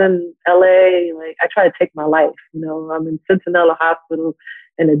I was in LA, like, I tried to take my life. I'm in Centinela Hospital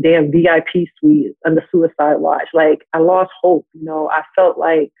in a damn VIP suite under suicide watch. Like, I lost hope. I felt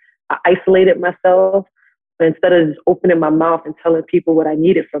like I isolated myself instead of just opening my mouth and telling people what I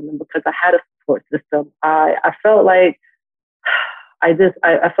needed from them because I had a support system. I felt like I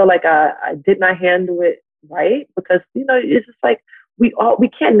felt like I did not handle it right because, it's just like, we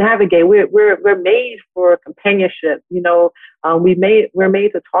can't navigate. We're made for companionship. We're made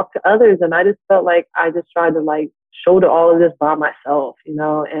to talk to others. And I just felt like I just tried to like shoulder all of this by myself,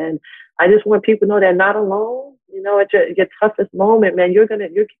 and I just want people to know they're not alone. At your toughest moment, man, you're gonna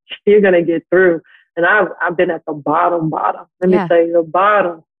get through. And I've been at the bottom. Let me tell you, the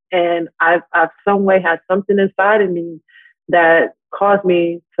bottom. And I've some way had something inside of me that caused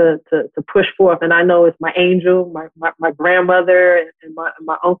me to push forth. And I know it's my angel, my grandmother and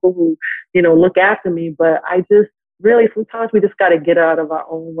my uncle who, look after me. But I just really, sometimes we just got to get out of our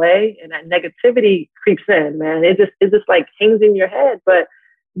own way. And that negativity creeps in, man. It just like hangs in your head, but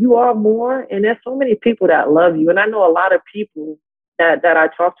you are more. And there's so many people that love you. And I know a lot of people that I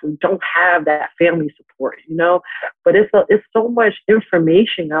talk to don't have that family support, but it's so much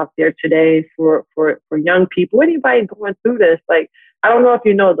information out there today for young people, anybody going through this. Like, I don't know if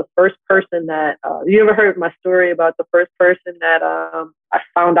you know the first person that, you ever heard my story about the first person that I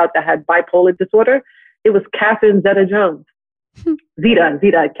found out that had bipolar disorder? It was Catherine Zeta-Jones. Catherine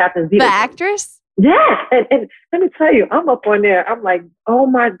Zeta. The actress? Yes. And let me tell you, I'm up on there. I'm like, oh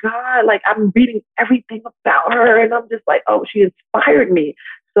my God, like I'm reading everything about her. And I'm just like, oh, she inspired me.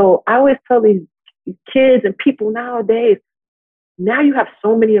 So I always tell these kids and people nowadays, now you have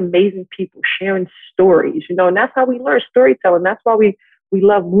so many amazing people sharing stories, and that's how we learn storytelling. That's why we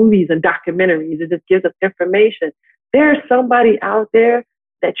love movies and documentaries. It just gives us information. There's somebody out there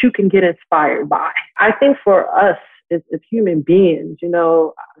that you can get inspired by. I think for us, as human beings,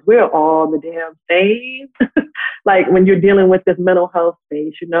 we're all the damn same. Like when you're dealing with this mental health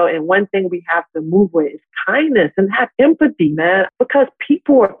space, and one thing we have to move with is kindness and have empathy, man, because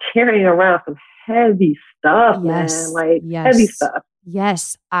people are carrying around some heavy stuff, man, heavy stuff.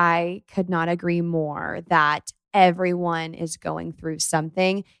 Yes, I could not agree more that everyone is going through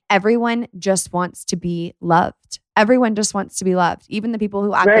something. Everyone just wants to be loved. Everyone just wants to be loved. Even the people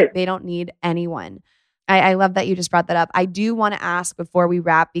who act like they don't need anyone. I love that you just brought that up. I do want to ask before we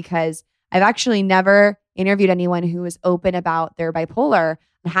wrap, because I've actually never interviewed anyone who was open about their bipolar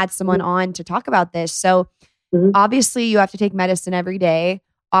and had someone on to talk about this. So obviously you have to take medicine every day.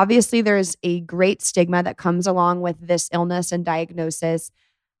 obviously there's a great stigma that comes along with this illness and diagnosis.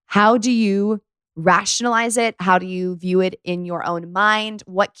 How do you rationalize it? How do you view it in your own mind?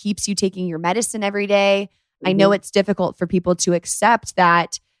 What keeps you taking your medicine every day? I know it's difficult for people to accept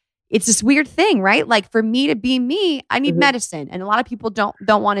that it's this weird thing, right? Like for me to be me, I need medicine. And a lot of people don't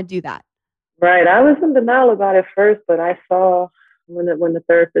want to do that. Right. I was in denial about it first, but I saw when the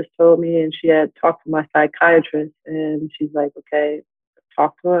therapist told me, and she had talked to my psychiatrist, and she's like, okay,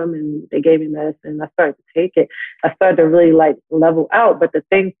 talk to him, and they gave me medicine. I started to take it. I started to really like level out. But the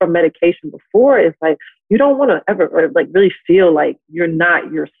thing from medication before is like, you don't want to ever like really feel like you're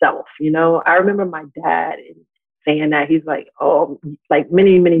not yourself. You know, I remember my dad saying that. He's like, oh, like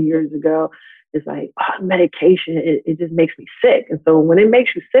many, many years ago, it's like, oh, medication, it just makes me sick. And so when it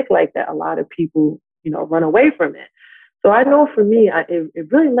makes you sick like that, a lot of people, you know, run away from it. So I know for me,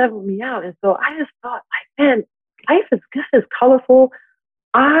 it really leveled me out. And so I just thought, like, man, life is good, it's colorful.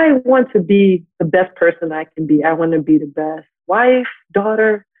 I want to be the best person I can be. I want to be the best wife,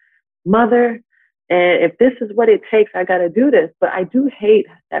 daughter, mother. And if this is what it takes, I got to do this. But I do hate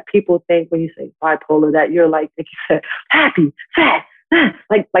that people think when you say bipolar that you're like you said, happy, sad,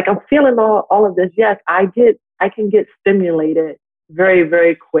 like I'm feeling all of this. Yes, I can get stimulated very,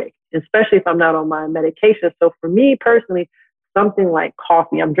 very quick, especially if I'm not on my medication. So for me personally, something like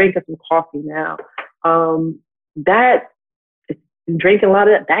coffee, I'm drinking some coffee now. Drinking a lot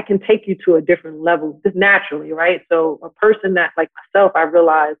of that can take you to a different level just naturally, right? So a person that like myself, I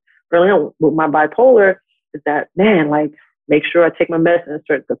realized early on with my bipolar is that, man, like make sure I take my medicine.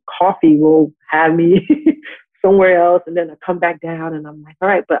 The coffee will have me somewhere else, and then I come back down and I'm like, all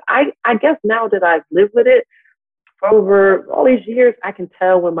right. But I guess now that I've lived with it for over all these years, I can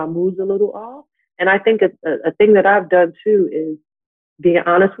tell when my mood's a little off. And I think a thing that I've done too is being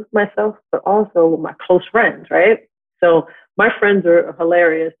honest with myself, but also with my close friends, right? So my friends are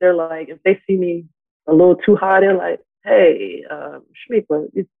hilarious. They're like, if they see me a little too high, they're like, hey, Chamique,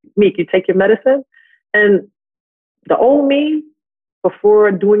 you take your medicine? And the old me, before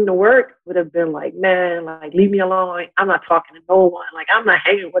doing the work, would have been like, man, like, leave me alone. I'm not talking to no one. Like, I'm not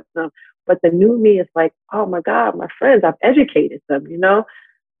hanging with them. But the new me is like, oh my God, my friends, I've educated them, you know?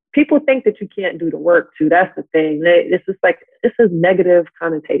 People think that you can't do the work too. That's the thing. This is negative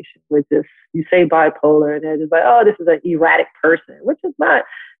connotation with this. You say bipolar and they're just like, oh, this is an erratic person, which is not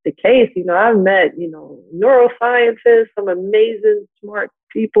the case. You know, I've met, you know, neuroscientists, some amazing, smart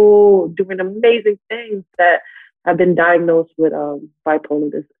people doing amazing things that have been diagnosed with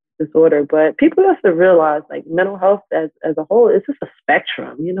bipolar disorder. But people have to realize, like, mental health as a whole, it's just a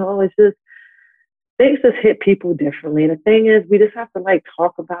spectrum. You know, it's just, things just hit people differently. And the thing is, we just have to like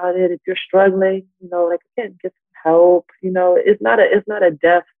talk about it. If you're struggling, you know, like, again, get some help. You know, it's not a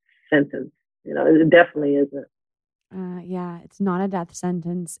death sentence. You know, it definitely isn't. Yeah, it's not a death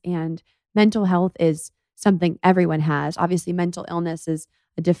sentence. And mental health is something everyone has. Obviously, mental illness is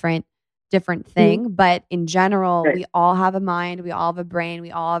a different thing. But in general, we all have a mind, we all have a brain,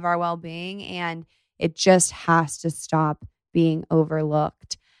 we all have our well-being, and it just has to stop being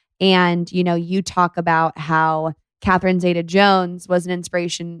overlooked. And, you know, you talk about how Catherine Zeta-Jones was an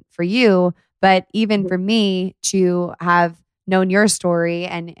inspiration for you, but even for me to have known your story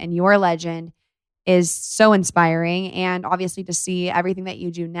and your legend is so inspiring. And obviously to see everything that you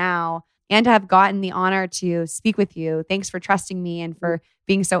do now and to have gotten the honor to speak with you. Thanks for trusting me and for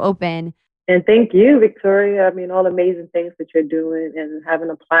being so open. And thank you, Victoria. I mean, all the amazing things that you're doing and having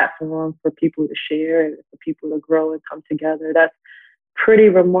a platform for people to share and for people to grow and come together. That's pretty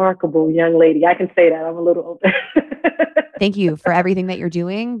remarkable, young lady. I can say that. I'm a little older. Thank you for everything that you're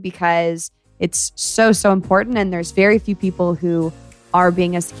doing, because it's so, so important. And there's very few people who are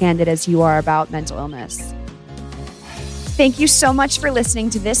being as candid as you are about mental illness. Thank you so much for listening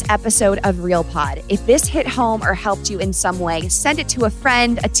to this episode of Real Pod. If this hit home or helped you in some way, send it to a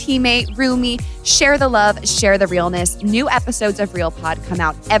friend, a teammate, roomie. Share the love, share the realness. New episodes of Real Pod come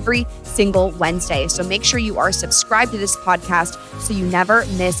out every single Wednesday. So make sure you are subscribed to this podcast so you never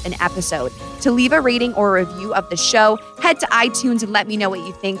miss an episode. To leave a rating or a review of the show, head to iTunes and let me know what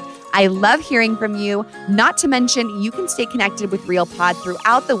you think. I love hearing from you. Not to mention, you can stay connected with Real Pod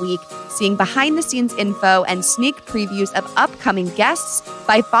throughout the week, seeing behind the scenes info and sneak previews of upcoming guests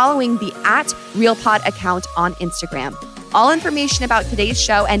by following the @RealPod account on Instagram. All information about today's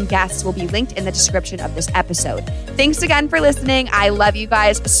show and guests will be linked in the description of this episode. Thanks again for listening. I love you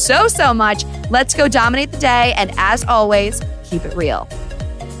guys so, so much. Let's go dominate the day. And as always, keep it real.